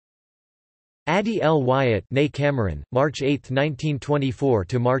Addie L. Wyatt, née Cameron, March 8, 1924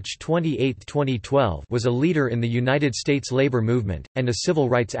 to March 28, 2012, was a leader in the United States labor movement and a civil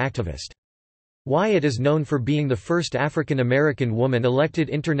rights activist. Wyatt is known for being the first African American woman elected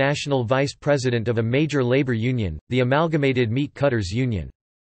international vice president of a major labor union, the Amalgamated Meat Cutters Union.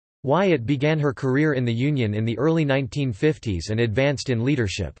 Wyatt began her career in the union in the early 1950s and advanced in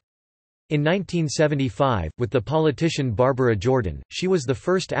leadership. In 1975, with the politician Barbara Jordan, she was the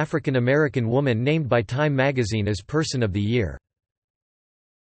first African American woman named by Time magazine as Person of the Year.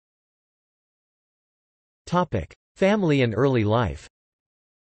 Family and early life.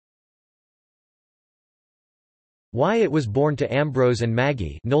 Wyatt was born to Ambrose and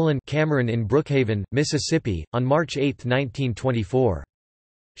Maggie Nolan Cameron in Brookhaven, Mississippi, on March 8, 1924.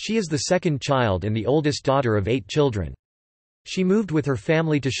 She is the second child and the oldest daughter of 8 children. She moved with her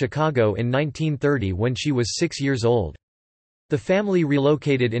family to Chicago in 1930 when she was 6 years old. The family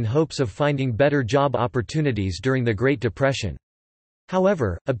relocated in hopes of finding better job opportunities during the Great Depression.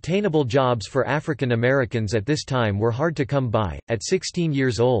 However, obtainable jobs for African Americans at this time were hard to come by. At 16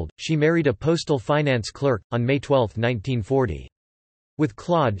 years old, she married a postal finance clerk, on May 12, 1940. With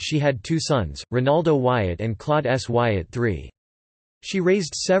Claude she had 2 sons, Ronaldo Wyatt and Claude S. Wyatt III. She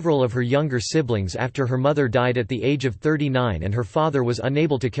raised several of her younger siblings after her mother died at the age of 39 and her father was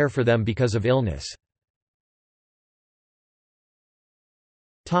unable to care for them because of illness.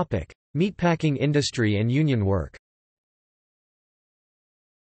 Meatpacking industry and union work.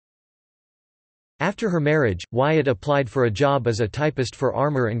 After her marriage, Wyatt applied for a job as a typist for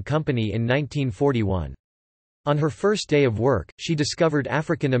Armour & Company in 1941. On her first day of work, she discovered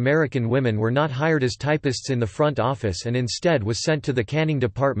African American women were not hired as typists in the front office and instead was sent to the canning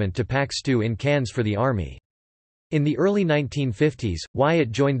department to pack stew in cans for the Army. In the early 1950s,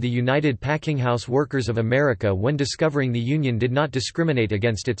 Wyatt joined the United Packing House Workers of America when discovering the union did not discriminate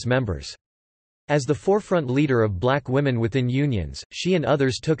against its members. As the forefront leader of black women within unions, she and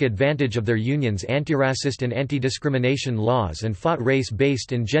others took advantage of their unions' anti-racist and anti-discrimination laws and fought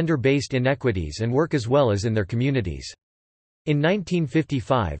race-based and gender-based inequities and work as well as in their communities. In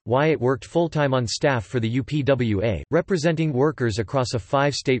 1955, Wyatt worked full-time on staff for the UPWA, representing workers across a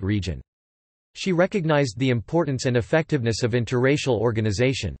 5-state region. She recognized the importance and effectiveness of interracial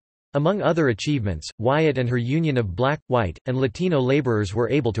organization. Among other achievements, Wyatt and her union of black, white, and Latino laborers were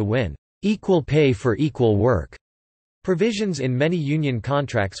able to win equal pay for equal work provisions in many union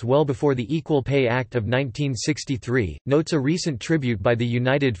contracts well before the Equal Pay Act of 1963, notes a recent tribute by the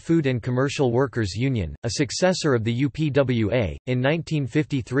United Food and Commercial Workers Union, a successor of the UPWA. In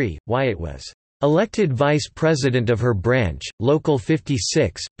 1953, Wyatt was elected vice president of her branch, Local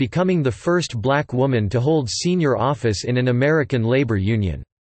 56, becoming the first black woman to hold senior office in an American labor union.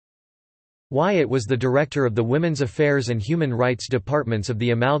 Wyatt was the director of the Women's Affairs and Human Rights departments of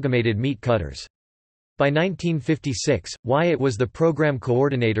the Amalgamated Meat Cutters. By 1956, Wyatt was the program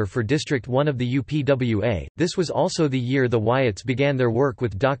coordinator for District 1 of the UPWA. This was also the year the Wyatts began their work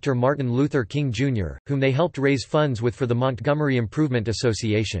with Dr. Martin Luther King Jr., whom they helped raise funds with for the Montgomery Improvement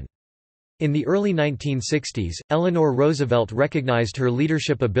Association. In the early 1960s, Eleanor Roosevelt recognized her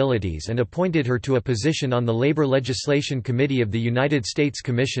leadership abilities and appointed her to a position on the Labor Legislation Committee of the United States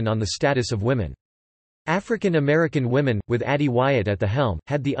Commission on the Status of Women. African American women, with Addie Wyatt at the helm,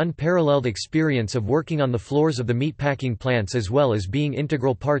 had the unparalleled experience of working on the floors of the meatpacking plants as well as being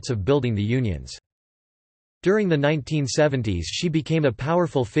integral parts of building the unions. During the 1970s she became a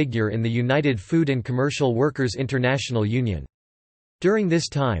powerful figure in the United Food and Commercial Workers International Union. During this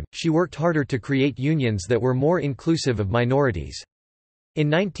time, she worked harder to create unions that were more inclusive of minorities. In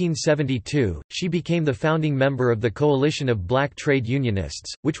 1972, she became the founding member of the Coalition of Black Trade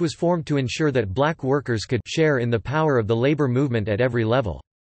Unionists, which was formed to ensure that black workers could share in the power of the labor movement at every level.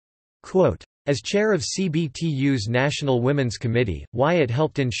 Quote, as chair of CBTU's National Women's Committee, Wyatt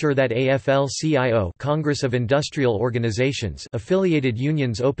helped ensure that AFL-CIO Congress of Industrial Organizations affiliated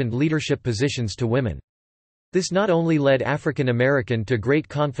unions opened leadership positions to women. This not only led African American to great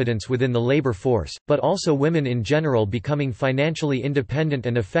confidence within the labor force, but also women in general becoming financially independent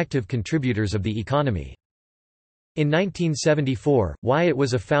and effective contributors of the economy. In 1974, Wyatt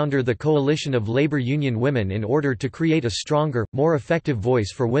was a founder of the Coalition of Labor Union Women in order to create a stronger, more effective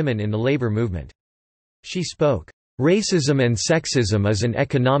voice for women in the labor movement. She spoke, "Racism and sexism is an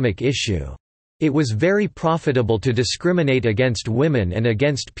economic issue. It was very profitable to discriminate against women and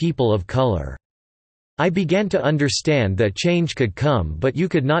against people of color. I began to understand that change could come, but you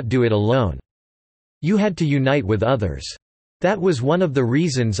could not do it alone. You had to unite with others. That was one of the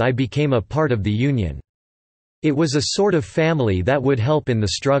reasons I became a part of the union. It was a sort of family that would help in the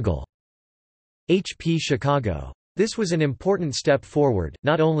struggle." H.P. Chicago. This was an important step forward,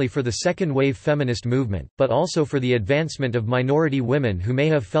 not only for the second-wave feminist movement, but also for the advancement of minority women who may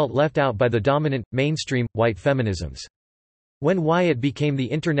have felt left out by the dominant, mainstream, white feminisms. When Wyatt became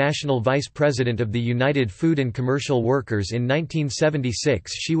the international vice president of the United Food and Commercial Workers in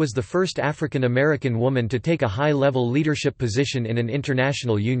 1976, she was the first African American woman to take a high-level leadership position in an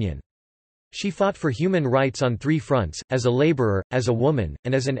international union. She fought for human rights on three fronts: as a laborer, as a woman,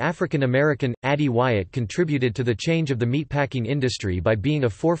 and as an African American. Addie Wyatt contributed to the change of the meatpacking industry by being a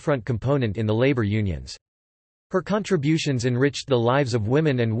forefront component in the labor unions. Her contributions enriched the lives of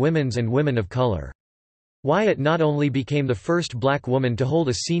women and women of color. Wyatt not only became the first black woman to hold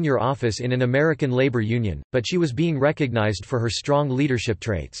a senior office in an American labor union, but she was being recognized for her strong leadership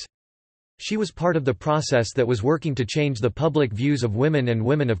traits. She was part of the process that was working to change the public views of women and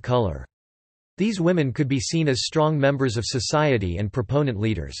women of color. These women could be seen as strong members of society and proponent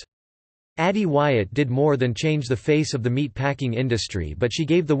leaders. Addie Wyatt did more than change the face of the meatpacking industry, but she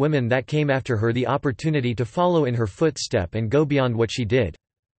gave the women that came after her the opportunity to follow in her footsteps and go beyond what she did.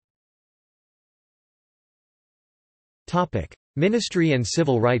 Ministry and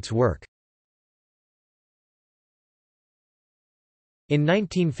civil rights work. In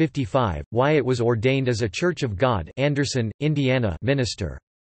 1955, Wyatt was ordained as a Church of God, Anderson, Indiana, minister.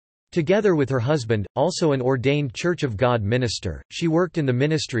 Together with her husband, also an ordained Church of God minister, she worked in the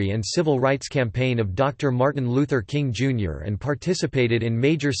ministry and civil rights campaign of Dr. Martin Luther King Jr. and participated in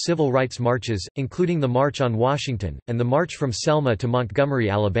major civil rights marches, including the March on Washington, and the March from Selma to Montgomery,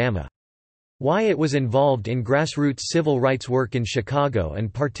 Alabama. Wyatt was involved in grassroots civil rights work in Chicago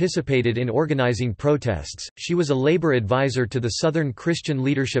and participated in organizing protests. She was a labor advisor to the Southern Christian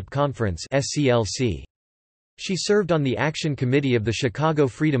Leadership Conference (SCLC). She served on the Action Committee of the Chicago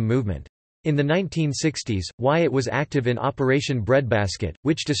Freedom Movement. In the 1960s, Wyatt was active in Operation Breadbasket,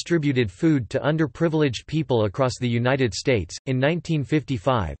 which distributed food to underprivileged people across the United States. In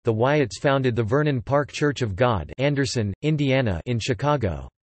 1955, the Wyatts founded the Vernon Park Church of God, Anderson, Indiana, in Chicago.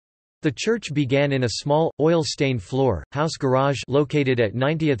 The church began in a small, oil-stained floor, house garage located at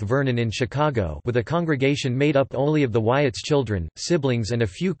 90th Vernon in Chicago with a congregation made up only of the Wyatts' children, siblings and a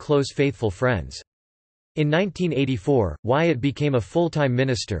few close faithful friends. In 1984, Wyatt became a full-time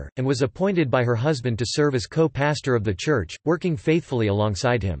minister, and was appointed by her husband to serve as co-pastor of the church, working faithfully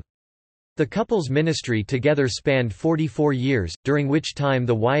alongside him. The couple's ministry together spanned 44 years, during which time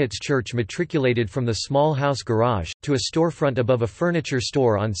the Wyatts' church matriculated from the small house garage, to a storefront above a furniture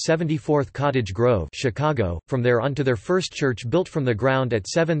store on 74th Cottage Grove, Chicago, from there on to their first church built from the ground at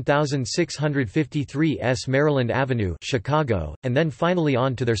 7653 S Maryland Avenue, Chicago, and then finally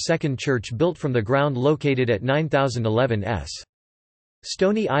on to their second church built from the ground located at 9011 S.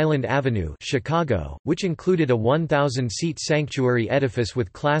 Stony Island Avenue, Chicago, which included a 1,000-seat sanctuary edifice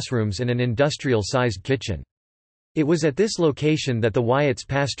with classrooms and an industrial-sized kitchen. It was at this location that the Wyatts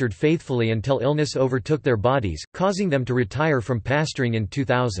pastored faithfully until illness overtook their bodies, causing them to retire from pastoring in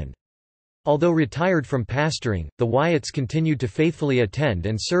 2000. Although retired from pastoring, the Wyatts continued to faithfully attend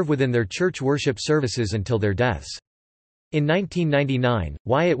and serve within their church worship services until their deaths. In 1999,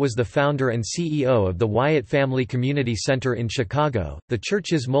 Wyatt was the founder and CEO of the Wyatt Family Community Center in Chicago, the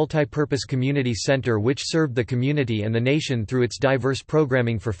church's multipurpose community center which served the community and the nation through its diverse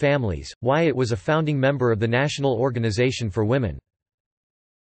programming for families. Wyatt was a founding member of the National Organization for Women.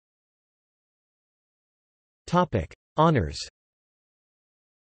 Topic: Honors.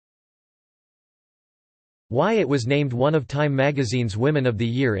 Wyatt was named one of Time magazine's Women of the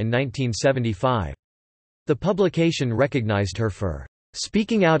Year in 1975. The publication recognized her for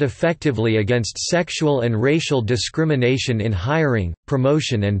speaking out effectively against sexual and racial discrimination in hiring,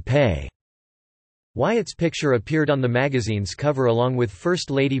 promotion and pay. Wyatt's picture appeared on the magazine's cover along with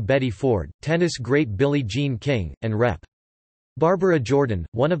First Lady Betty Ford, tennis great Billie Jean King, and Rep. Barbara Jordan,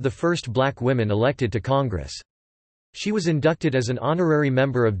 one of the first black women elected to Congress. She was inducted as an honorary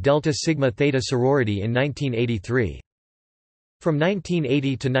member of Delta Sigma Theta sorority in 1983. From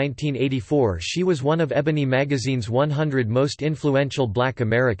 1980 to 1984, she was one of Ebony magazine's 100 most influential Black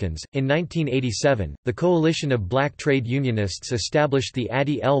Americans. In 1987, the Coalition of Black Trade Unionists established the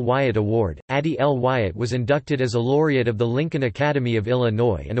Addie L. Wyatt Award. Addie L. Wyatt was inducted as a laureate of the Lincoln Academy of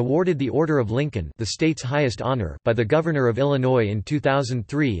Illinois and awarded the Order of Lincoln, the state's highest honor, by the Governor of Illinois in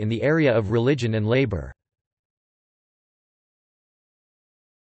 2003 in the area of religion and labor.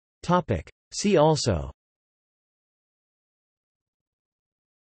 Topic: See also.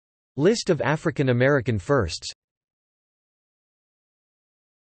 List of African American firsts.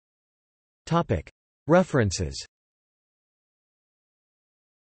 References.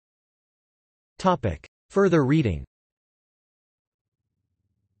 Further reading.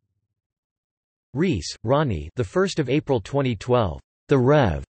 Rees, Ronnie. The 1st of April 2012. The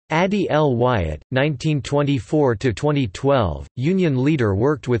Rev. Addie L. Wyatt, 1924 to 2012. Union leader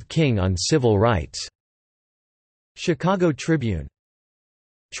worked with King on civil rights. Chicago Tribune.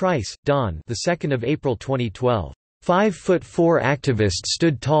 Trice, Don. The 2nd of April 2012. 5'4" activist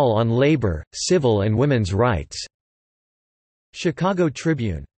stood tall on labor, civil and women's rights. Chicago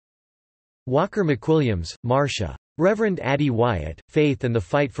Tribune. Walker McWilliams, Marcia. Reverend Addie Wyatt, Faith and the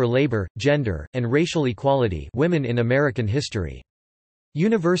Fight for Labor, Gender, and Racial Equality, Women in American History.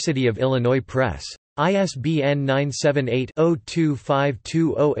 University of Illinois Press. ISBN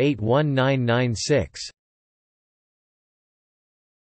 978-0252081996.